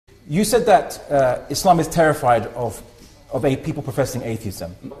You said that Islam is terrified of people professing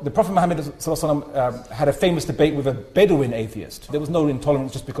atheism. The Prophet Muhammad had a famous debate with a Bedouin atheist. There was no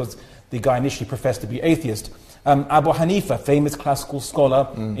intolerance just because the guy initially professed to be atheist. Abu Hanifa, famous classical scholar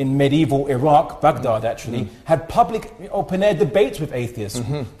in medieval Iraq, Baghdad actually, had public open-air debates with atheists.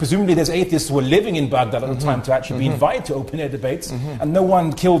 Presumably there's atheists who were living in Baghdad at the time to actually be invited to open-air debates, and no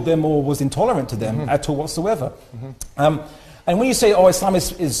one killed them or was intolerant to them at all whatsoever. And when you say, oh, Islam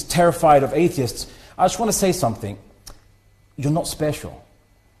is terrified of atheists, I just want to say something. You're not special.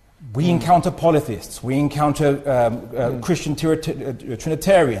 We encounter polytheists, we encounter Christian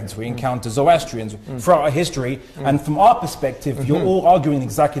Trinitarians, we encounter Zoroastrians throughout our history, and from our perspective, you're all arguing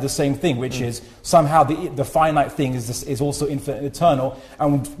exactly the same thing, which is somehow the finite thing is also infinite and eternal,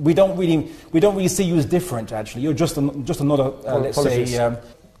 and we don't really see you as different. Actually, you're just another let's say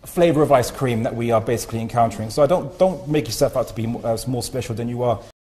flavor of ice cream that we are basically encountering. So don't make yourself out to be more special than you are.